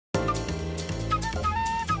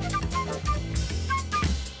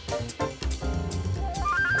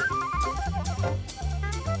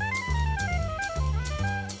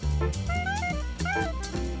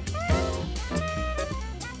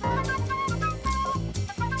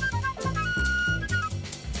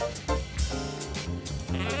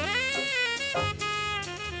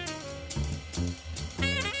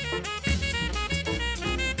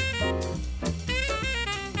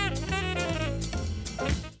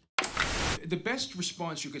the best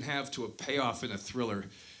response you can have to a payoff in a thriller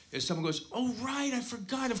is someone goes, "Oh, right, I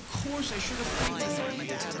forgot. Of course, I should have."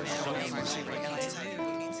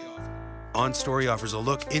 On Story offers a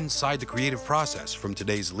look inside the creative process from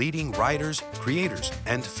today's leading writers, creators,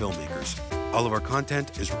 and filmmakers. All of our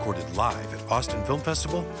content is recorded live at Austin Film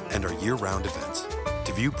Festival and our year-round events.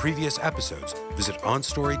 To view previous episodes, visit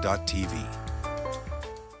onstory.tv.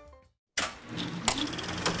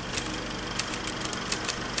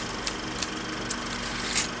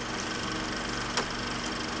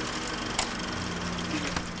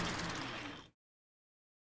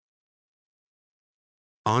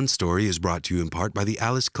 On Story is brought to you in part by the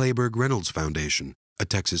Alice Clayburgh Reynolds Foundation, a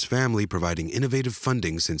Texas family providing innovative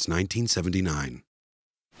funding since 1979.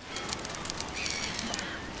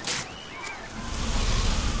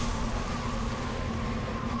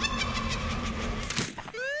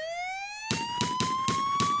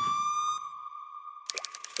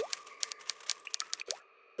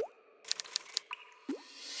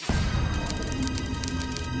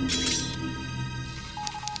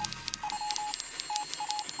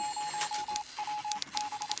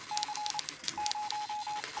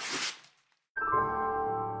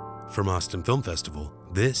 From Austin Film Festival,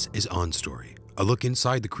 this is On Story, a look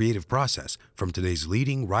inside the creative process from today's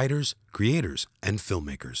leading writers, creators, and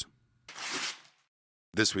filmmakers.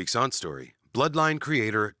 This week's On Story, Bloodline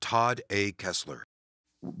creator Todd A. Kessler.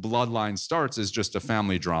 Bloodline starts as just a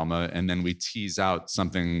family drama, and then we tease out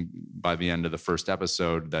something by the end of the first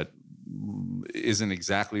episode that isn't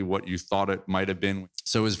exactly what you thought it might have been.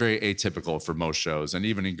 So it was very atypical for most shows, and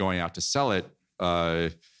even in going out to sell it,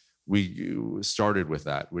 we started with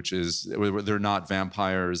that, which is they're not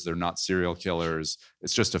vampires, they're not serial killers,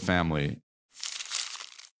 it's just a family.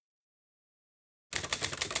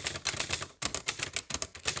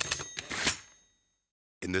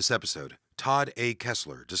 In this episode, Todd A.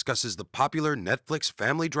 Kessler discusses the popular Netflix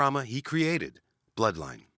family drama he created,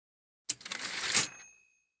 Bloodline.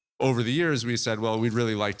 Over the years, we said, well, we'd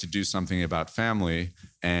really like to do something about family,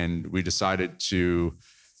 and we decided to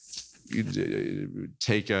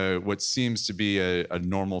take what seems to be a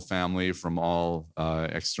normal family from all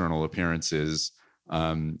external appearances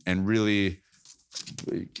and really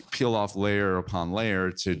peel off layer upon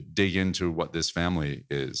layer to dig into what this family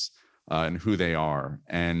is and who they are.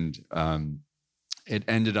 And it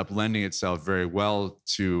ended up lending itself very well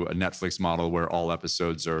to a Netflix model where all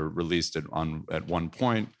episodes are released at one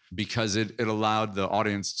point, because it allowed the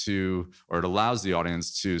audience to, or it allows the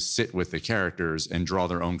audience to sit with the characters and draw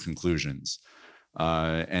their own conclusions.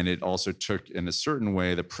 And it also took, in a certain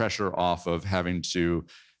way, the pressure off of having to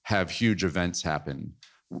have huge events happen.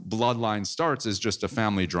 Bloodline starts as just a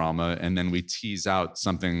family drama, and then we tease out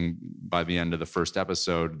something by the end of the first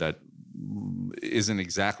episode that isn't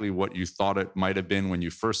exactly what you thought it might have been when you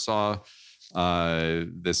first saw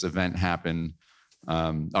this event happen.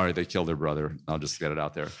 All right, they killed their brother. I'll just get it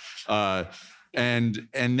out there. And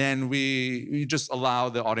then we just allow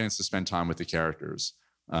the audience to spend time with the characters.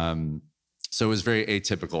 So it was very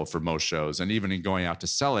atypical for most shows. And even in going out to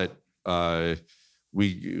sell it,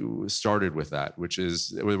 we started with that, which is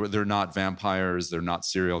they're not vampires, they're not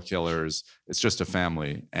serial killers. It's just a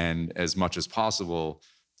family. And as much as possible,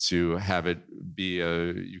 to have it be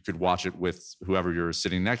you could watch it with whoever you're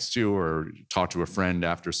sitting next to, or talk to a friend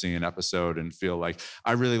after seeing an episode and feel like,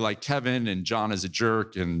 I really like Kevin and John is a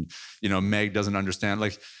jerk and, Meg doesn't understand.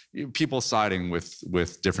 Like, people siding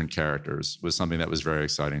with different characters was something that was very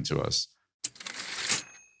exciting to us.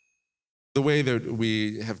 The way that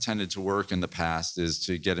we have tended to work in the past is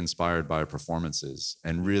to get inspired by performances.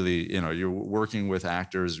 And really, you're working with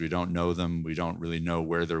actors, we don't know them, we don't really know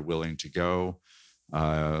where they're willing to go.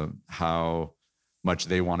 How much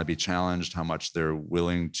they want to be challenged, how much they're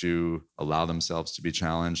willing to allow themselves to be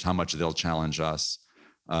challenged, how much they'll challenge us.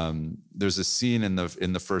 There's a scene in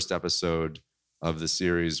the first episode of the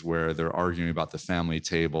series where they're arguing about the family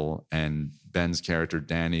table, and Ben's character,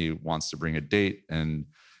 Danny, wants to bring a date, and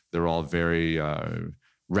they're all very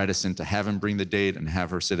reticent to have him bring the date and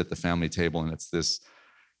have her sit at the family table. And it's this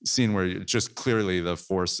scene where just clearly the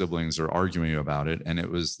four siblings are arguing about it. And it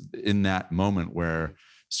was in that moment where you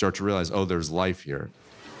start to realize, oh, there's life here.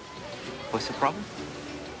 What's the problem?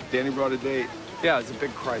 Danny brought a date. Yeah, it's a big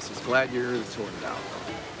crisis. Glad you're here to sort it out.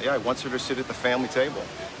 Yeah, he wants her to sit at the family table.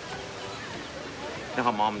 You know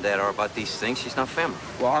how mom and dad are about these things? She's not family.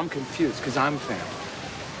 Well, I'm confused because I'm family.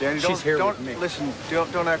 Danny, She's here don't with me. Listen.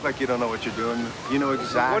 Don't act like you don't know what you're doing. You know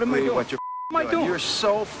exactly What am I doing? what you're What am I doing? You're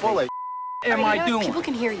so full of. Am I doing? People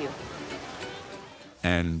can hear you.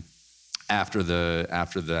 And after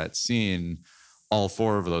that scene, all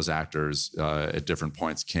four of those actors at different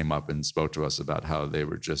points came up and spoke to us about how they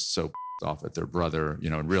were just so off at their brother, you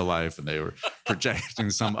know, in real life, and they were projecting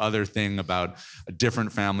some other thing about a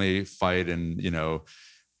different family fight and, you know,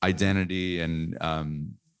 identity. And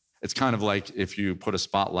it's kind of like if you put a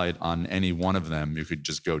spotlight on any one of them, you could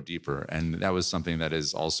just go deeper. And that was something that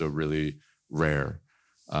is also really rare,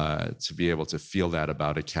 to be able to feel that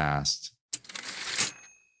about a cast.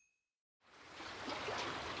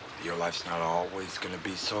 Your life's not always gonna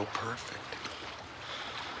be so perfect.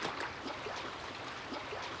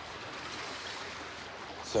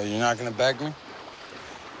 So you're not gonna beg me?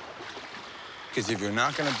 Because if you're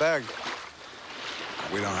not gonna beg,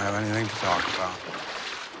 we don't have anything to talk about.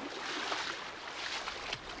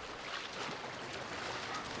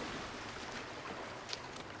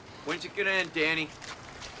 When's it gonna end, Danny?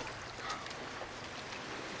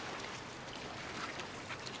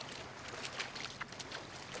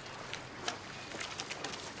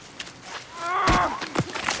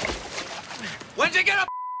 When's it gonna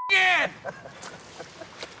end?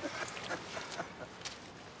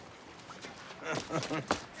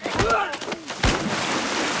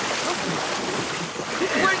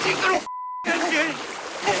 When's it gonna end?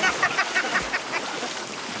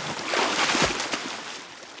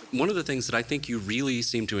 One of the things that I think you really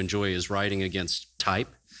seem to enjoy is writing against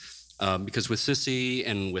type. Because with Sissy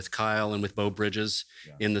and with Kyle and with Beau Bridges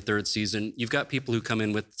in the third season, you've got people who come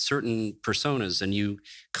in with certain personas and you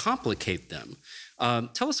complicate them.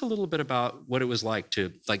 Tell us a little bit about what it was like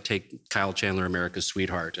to take Kyle Chandler, America's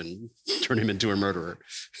sweetheart, and turn him into a murderer.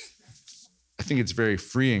 I think it's very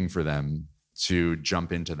freeing for them to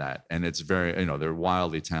jump into that. And it's very, you know, they're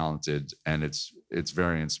wildly talented, and it's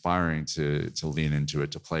very inspiring to lean into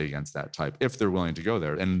it, to play against that type, if they're willing to go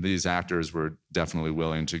there. And these actors were definitely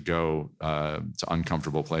willing to go to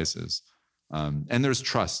uncomfortable places. And there's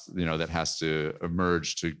trust, you know, that has to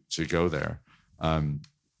emerge to go there.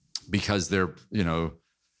 Because they're, you know,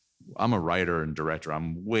 I'm a writer and director.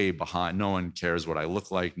 I'm way behind. No one cares what I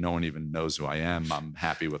look like. No one even knows who I am. I'm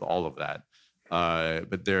happy with all of that.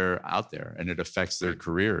 But they're out there, and it affects their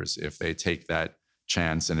careers if they take that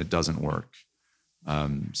chance and it doesn't work.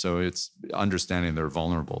 So it's understanding they're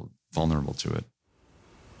vulnerable to it.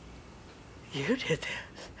 You did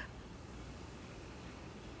this.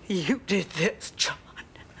 You did this, John.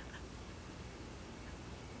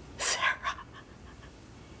 Sarah.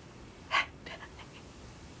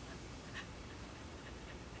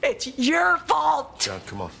 It's your fault. John,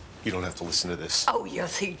 come on. You don't have to listen to this. Oh,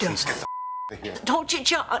 yes, he does. Please get the out of here. Don't you,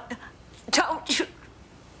 John? Don't you?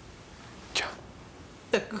 John,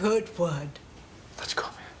 The good one. let's go,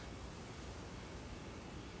 man.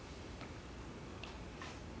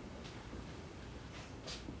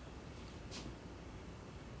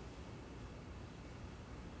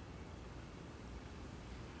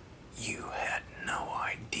 You had no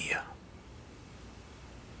idea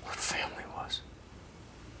what family was.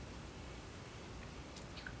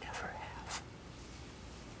 You never have.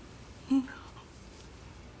 No.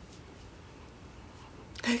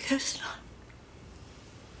 I guess not.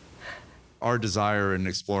 Our desire in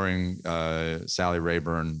exploring Sally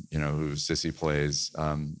Rayburn, you know, who Sissy plays,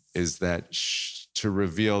 is that to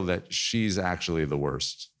reveal that she's actually the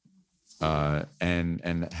worst.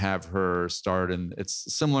 And have her start, and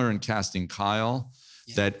it's similar in casting Kyle,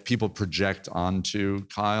 that people project onto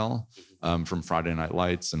Kyle from Friday Night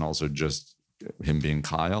Lights, and also just him being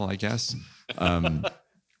Kyle, I guess.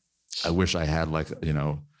 I wish I had, like, you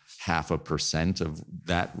know, 0.5% of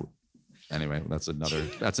that. Anyway, that's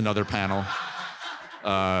another panel.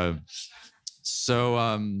 So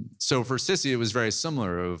for Sissy, it was very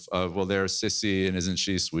similar of well, there's Sissy, and isn't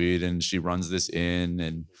she sweet, and she runs this inn,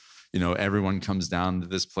 and you know, everyone comes down to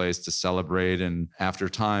this place to celebrate. And after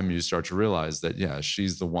time, you start to realize that, yeah,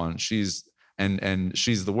 she's the one, and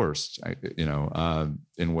she's the worst, you know,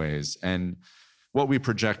 in ways. And what we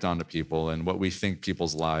project onto people and what we think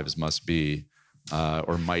people's lives must be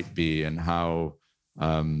or might be, and how,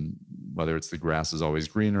 whether it's the grass is always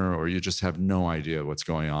greener, or you just have no idea what's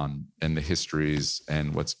going on in the histories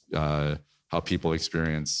and what's, how people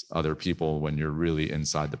experience other people when you're really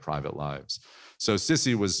inside the private lives. So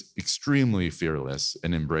Sissy was extremely fearless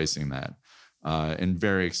in embracing that, and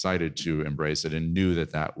very excited to embrace it, and knew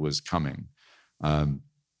that that was coming. And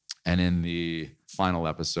in the final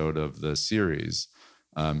episode of the series,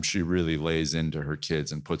 she really lays into her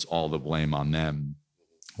kids and puts all the blame on them,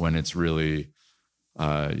 when it's really,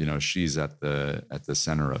 you know, she's at the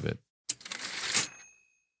center of it.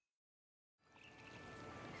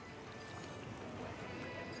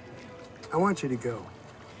 I want you to go.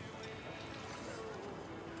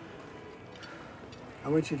 I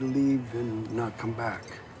want you to leave and not come back.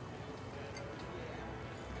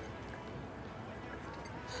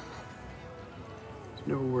 It's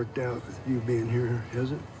never worked out with you being here,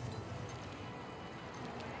 has it?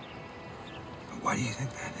 Why do you think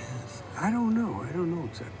that is? I don't know. I don't know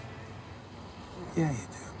exactly. Yeah, you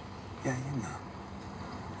do. Yeah, you know.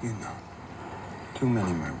 You know. Too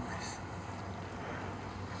many memories.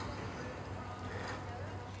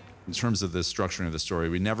 In terms of the structuring of the story,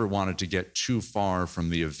 we never wanted to get too far from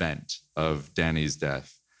the event of Danny's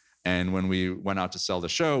death. And when we went out to sell the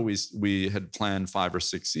show, we had planned 5 or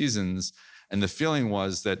 6 seasons. And the feeling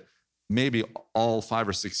was that maybe all 5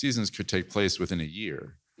 or 6 seasons could take place within a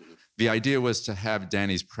year. The idea was to have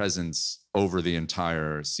Danny's presence over the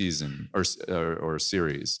entire season or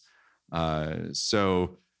series.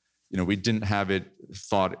 So, you know, we didn't have it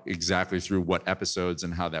thought exactly through what episodes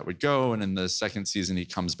and how that would go. And in the second season, he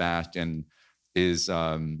comes back and is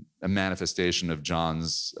a manifestation of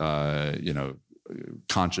John's,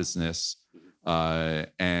 consciousness.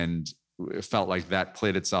 And it felt like that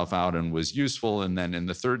played itself out and was useful. And then in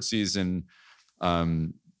the third season,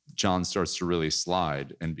 John starts to really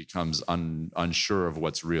slide and becomes unsure of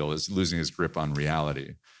what's real, is losing his grip on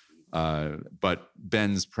reality. But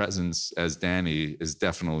Ben's presence as Danny is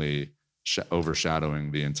definitely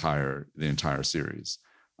overshadowing the entire series.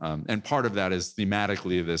 And part of that is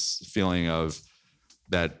thematically this feeling of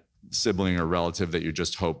that sibling or relative that you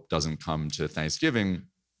just hope doesn't come to Thanksgiving,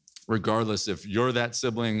 regardless if you're that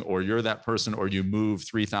sibling or you're that person or you move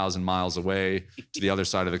 3,000 miles away to the other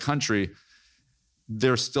side of the country,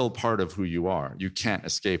 they're still part of who you are. You can't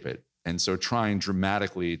escape it. And so trying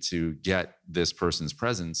dramatically to get this person's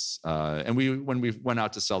presence, and when we went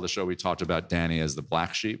out to sell the show, we talked about Danny as the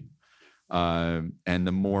black sheep. And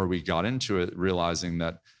the more we got into it, realizing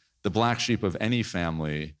that the black sheep of any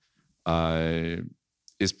family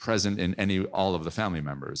is present in all of the family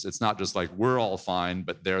members. It's not just like we're all fine,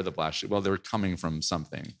 but they're the black sheep. Well, they're coming from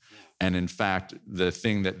something. And in fact, the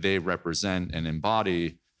thing that they represent and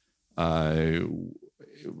embody,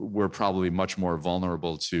 we're probably much more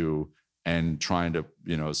vulnerable to and trying to,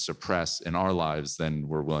 suppress in our lives than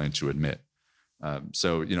we're willing to admit.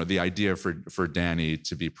 So, the idea for Danny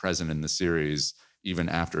to be present in the series, even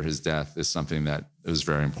after his death, is something that is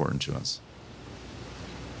very important to us.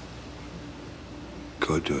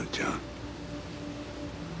 Go do it, John.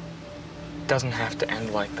 It doesn't have to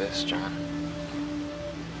end like this, John.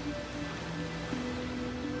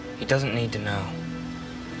 He doesn't need to know.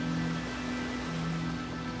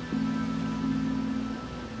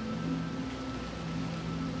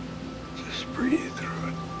 Just breathe through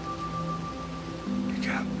it. You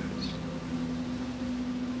got this.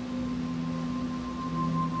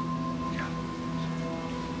 You got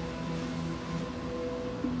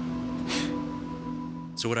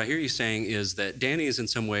So what I hear you saying is that Danny is in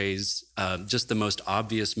some ways just the most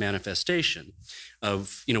obvious manifestation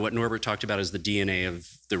of, what Norbert talked about as the DNA of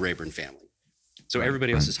the Rayburn family. So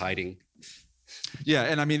everybody else is hiding. Yeah,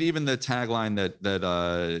 and I mean, even the tagline that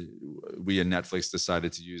we at Netflix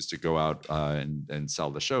decided to use to go out and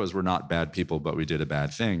sell the show is, "We're not bad people, but we did a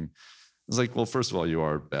bad thing." It's like, well, first of all, you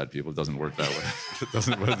are bad people. It doesn't work that way. It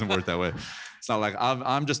doesn't work that way. It's not like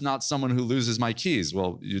I'm just not someone who loses my keys.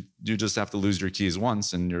 Well, you just have to lose your keys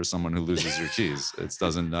once, and you're someone who loses your keys. It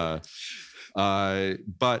doesn't. But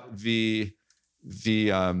the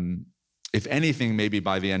if anything, maybe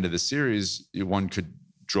by the end of the series, one could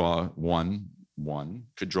draw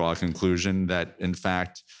a conclusion that, in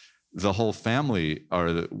fact, the whole family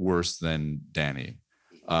are worse than Danny.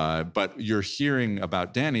 But you're hearing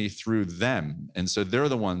about Danny through them. And so they're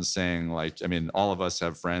the ones saying, all of us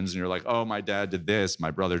have friends, and you're like, oh, my dad did this,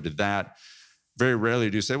 my brother did that. Very rarely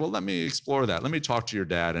do you say, well, let me explore that. Let me talk to your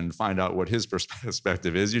dad and find out what his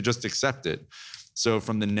perspective is. You just accept it. So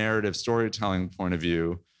from the narrative storytelling point of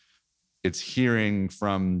view, it's hearing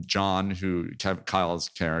from John, who Kyle's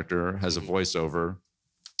character has a voiceover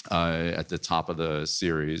at the top of the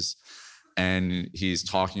series. And he's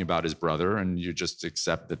talking about his brother, and you just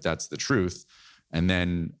accept that that's the truth. And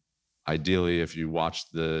then ideally, if you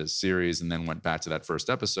watched the series and then went back to that first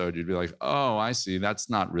episode, you'd be like, oh, I see. That's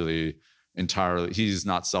not really entirely, he's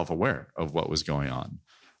not self-aware of what was going on.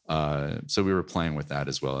 So we were playing with that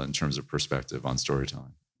as well in terms of perspective on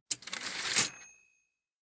storytelling.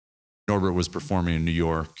 Norbert was performing in New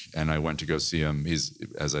York, and I went to go see him. He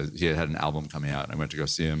had an album coming out, and I went to go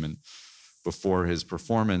see him. And before his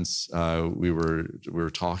performance, we were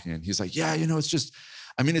talking, and he's like, "Yeah, it's just,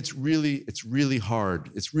 it's really hard.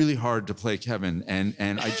 It's really hard to play Kevin."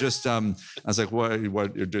 And I just, I was like,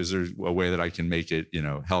 "What? Is there a way that I can make it,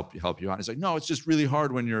 help you out?" He's like, "No, it's just really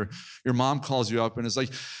hard when your mom calls you up and it's like,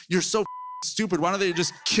 you're so stupid. Why don't they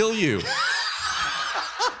just kill you?"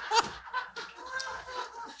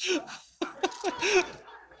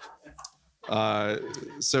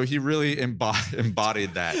 So he really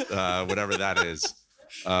embodied that, whatever that is,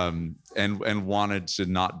 and wanted to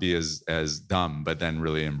not be as dumb, but then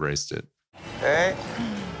really embraced it. Hey.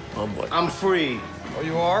 Oh boy. I'm free. Oh,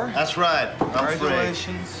 you are? That's right. I'm free.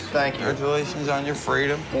 Congratulations. Thank you. Congratulations on your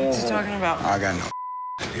freedom. What's he talking about? I got no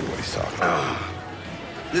idea what he's talking about.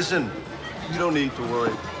 Listen, you don't need to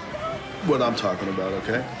worry what I'm talking about,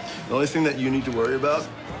 okay? The only thing that you need to worry about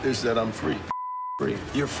is that I'm free. Free.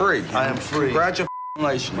 You're free. I am free.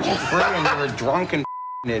 Congratulations. You're free and you're a drunken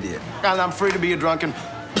idiot. And I'm free to be a drunken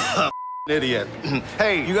idiot.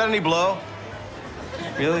 Hey, you got any blow?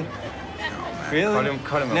 Really? Really?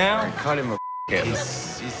 Cut him Now? Cut him a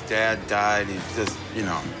his dad died. He's just, you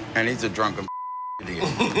know, and he's a drunken idiot.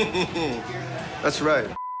 That's right.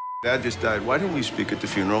 Dad just died. Why didn't we speak at the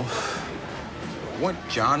funeral? What?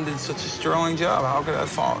 John did such a sterling job. How could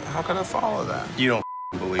I follow that? You don't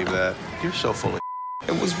believe that. You're so full of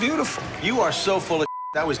It was beautiful. You are so full of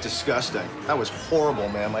That was disgusting. That was horrible,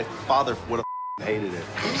 man. My father would have hated it.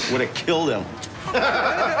 Would have killed him.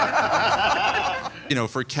 You know,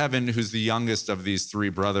 for Kevin, who's the youngest of these three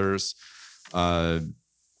brothers,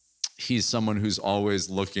 he's someone who's always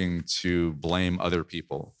looking to blame other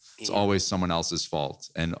people. It's always someone else's fault.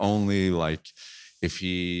 And only like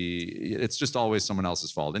it's just always someone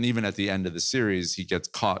else's fault. And even at the end of the series, he gets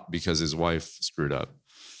caught because his wife screwed up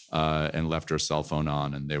and left her cell phone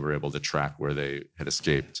on, and they were able to track where they had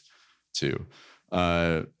escaped to.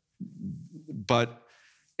 But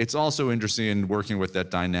it's also interesting in working with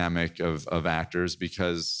that dynamic of actors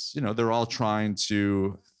because, you know, they're all trying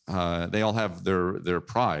to, they all have their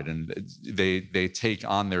pride, and they take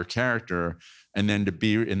on their character, and then to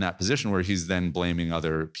be in that position where he's then blaming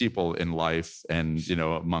other people in life and, you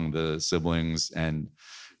know, among the siblings, and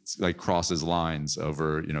it's like crosses lines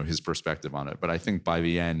over, you know, his perspective on it. But I think by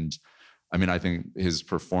the end, I mean, I think his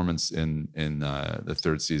performance in the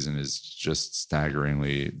third season is just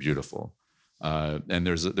staggeringly beautiful. And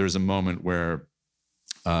there's a moment where,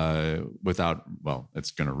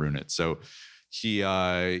 it's going to ruin it. So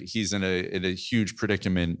he's in a huge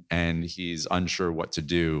predicament, and he's unsure what to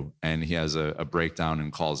do, and he has a breakdown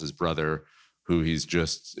and calls his brother, who he's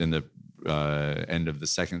just in the end of the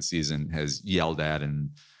second season has yelled at and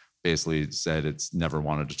basically said it's never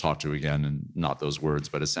wanted to talk to again, and not those words,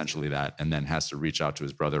 but essentially that, and then has to reach out to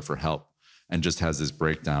his brother for help, and just has this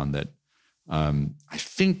breakdown that I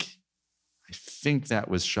think that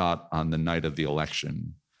was shot on the night of the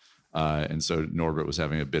election. And so Norbert was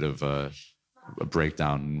having a bit of a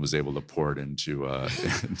breakdown and was able to pour it into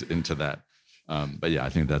into that. But yeah, I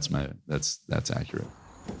think that's accurate.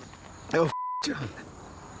 Oh, John.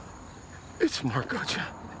 It's Marco,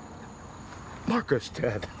 John. Marco's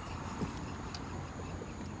dead.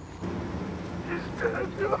 He's dead,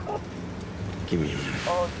 John. Give me a minute.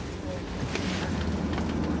 Oh,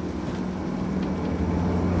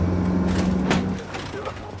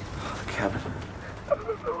 Kevin. I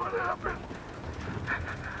don't know what happened.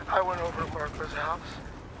 I went over to Marco's house.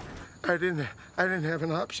 I didn't have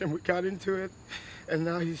an option. We got into it, and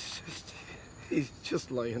now he's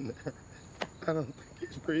just laying there. I don't think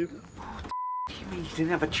he's breathing. You mean you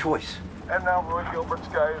didn't have a choice? And now Roy Gilbert's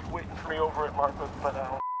guy is waiting for me over at Marco's, but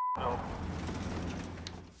I don't know.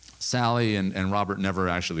 Sally and Robert never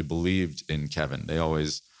actually believed in Kevin. They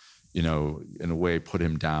always, you know, in a way put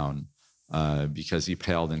him down because he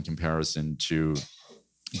paled in comparison to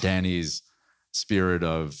Danny's spirit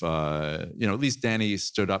of, you know, at least Danny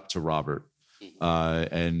stood up to Robert.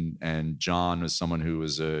 And John was someone who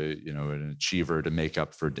was an achiever to make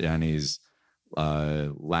up for Danny's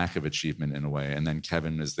lack of achievement in a way. And then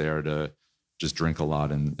Kevin is there to just drink a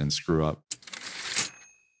lot and screw up.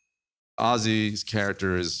 Ozzy's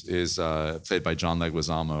character is played by John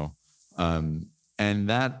Leguizamo. And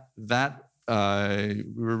that we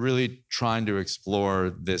were really trying to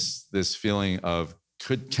explore this feeling of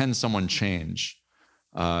can someone change?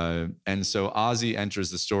 And so Ozzy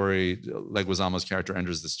enters the story, Leguizamo's character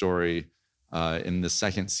enters the story in the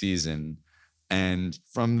second season. And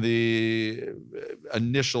from the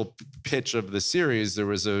initial pitch of the series, there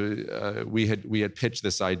was we had pitched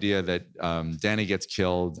this idea that Danny gets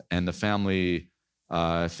killed and the family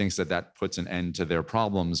thinks that puts an end to their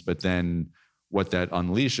problems. But then what that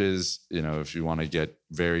unleashes, you know, if you want to get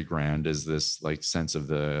very grand, is this like sense of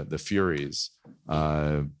the Furies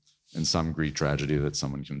in some Greek tragedy that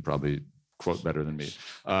someone can probably quote better than me.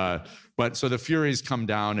 But so the Furies come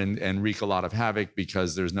down and wreak a lot of havoc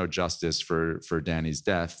because there's no justice for Danny's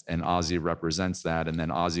death, and Ozzy represents that. And then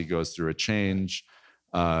Ozzy goes through a change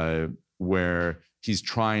where he's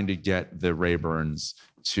trying to get the Rayburns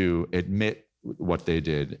to admit what they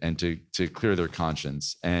did and to clear their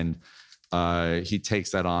conscience. And he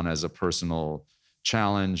takes that on as a personal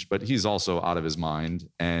challenge, but he's also out of his mind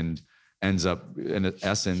and ends up, in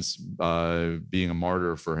essence, being a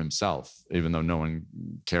martyr for himself, even though no one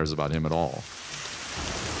cares about him at all.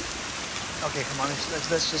 Okay, come on,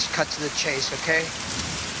 let's just cut to the chase, okay?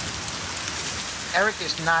 Eric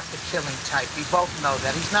is not the killing type. We both know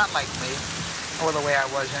that. He's not like me, or the way I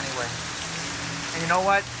was anyway. And you know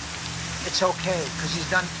what? It's okay, because he's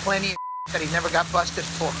done plenty of that he never got busted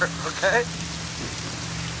for, okay?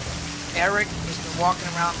 Eric has been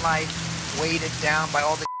walking around life weighted down by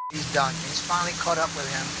all the he's done. He's finally caught up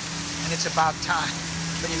with him, and it's about time.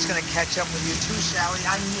 But it's gonna catch up with you too, Sally.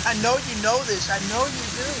 I know you know this. I know you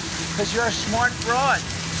do, because you're a smart broad.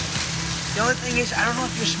 The only thing is, I don't know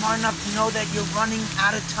if you're smart enough to know that you're running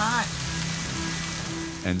out of time.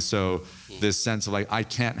 And so this sense of like, I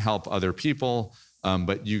can't help other people,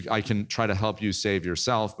 but I can try to help you save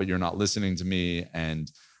yourself, but you're not listening to me. And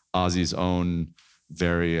Ozzy's own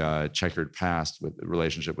very checkered past with the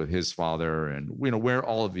relationship with his father, and where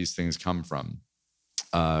all of these things come from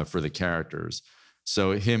for the characters.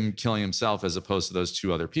 So him killing himself as opposed to those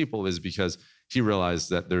two other people is because he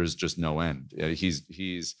realized that there's just no end.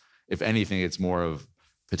 He's if anything, it's more of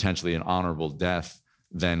potentially an honorable death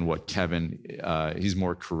than what Kevin, he's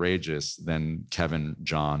more courageous than Kevin,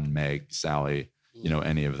 John, Meg, Sally,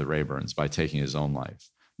 any of the Rayburns, by taking his own life,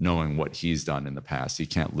 knowing what he's done in the past. He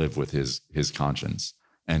can't live with his conscience,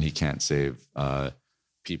 and he can't save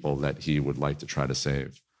people that he would like to try to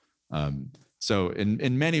save. So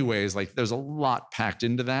in many ways, like, there's a lot packed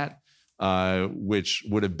into that, which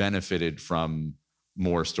would have benefited from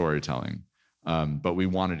more storytelling. But we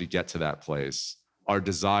wanted to get to that place. Our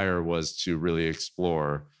desire was to really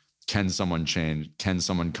explore, can someone change? Can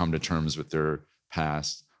someone come to terms with their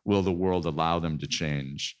past? Will the world allow them to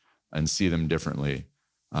change and see them differently?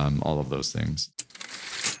 All of those things.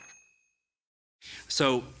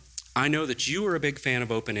 So I know that you are a big fan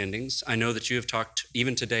of open endings. I know that you have talked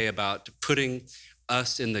even today about putting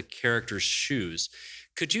us in the character's shoes.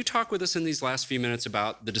 Could you talk with us in these last few minutes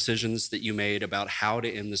about the decisions that you made about how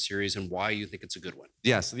to end the series and why you think it's a good one?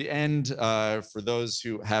 Yes, the end, for those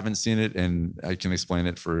who haven't seen it, and I can explain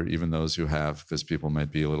it for even those who have, because people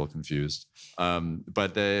might be a little confused.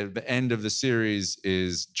 But the end of the series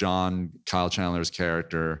is John, Kyle Chandler's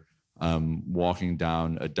character, walking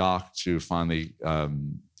down a dock to finally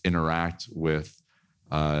interact with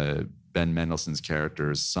Ben Mendelsohn's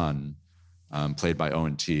character's son, played by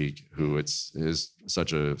Owen Teague, who is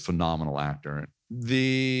such a phenomenal actor.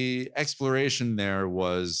 The exploration there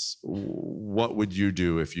was, what would you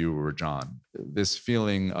do if you were John? This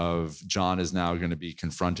feeling of John is now going to be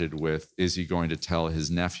confronted with, is he going to tell his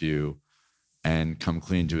nephew and come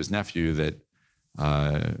clean to his nephew that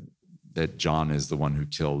that John is the one who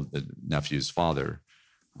killed the nephew's father?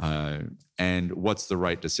 And what's the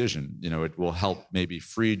right decision? It will help maybe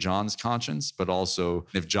free John's conscience, but also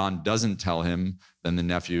if John doesn't tell him, then the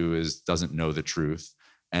nephew doesn't know the truth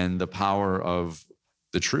and the power of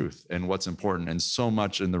the truth and what's important. And so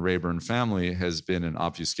much in the Rayburn family has been an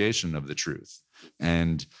obfuscation of the truth.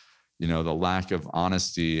 And, the lack of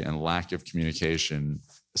honesty and lack of communication.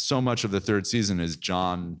 So much of the third season is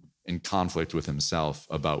John in conflict with himself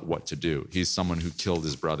about what to do. He's someone who killed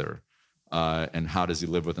his brother. And how does he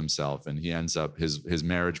live with himself? And he ends up, his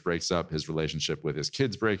marriage breaks up, his relationship with his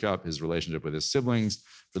kids break up, his relationship with his siblings,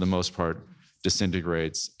 for the most part,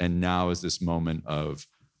 disintegrates. And now is this moment of,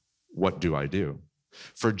 what do I do?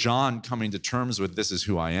 For John coming to terms with, this is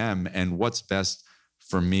who I am, and what's best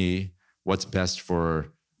for me, what's best for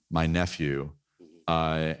my nephew,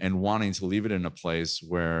 and wanting to leave it in a place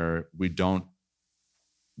where we don't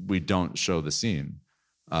show the scene.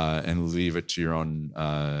 And leave it to your own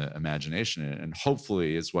imagination. And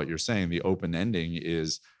hopefully, it's what you're saying. The open ending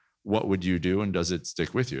is, what would you do, and does it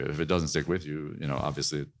stick with you? If it doesn't stick with you,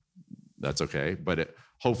 obviously that's okay. But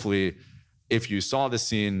hopefully, if you saw the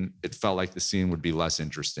scene, it felt like the scene would be less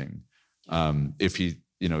interesting if he,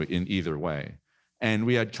 in either way. And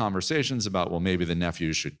we had conversations about, well, maybe the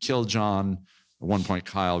nephew should kill John. At one point,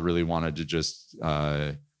 Kyle really wanted to just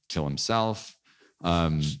kill himself.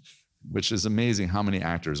 Which is amazing how many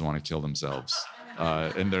actors want to kill themselves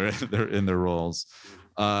in their roles.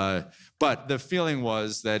 But the feeling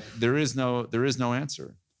was that there is no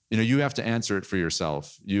answer. You have to answer it for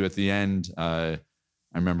yourself. You, at the end, I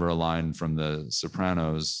remember a line from The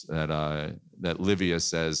Sopranos that Livia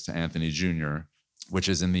says to Anthony Jr., which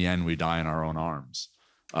is, in the end, we die in our own arms.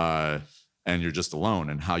 And you're just alone,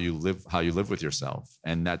 and how you live with yourself.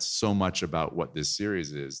 And that's so much about what this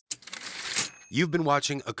series is. You've been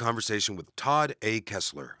watching A Conversation with Todd A.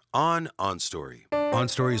 Kessler On Story. On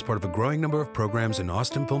Story is part of a growing number of programs in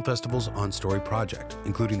Austin Film Festival's On Story project,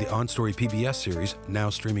 including the On Story PBS series, now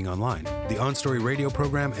streaming online, the On Story radio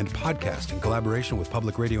program and podcast in collaboration with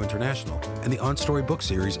Public Radio International, and the On Story book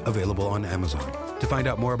series available on Amazon. To find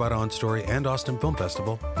out more about On Story and Austin Film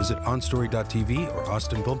Festival, visit onstory.tv or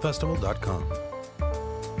austinfilmfestival.com.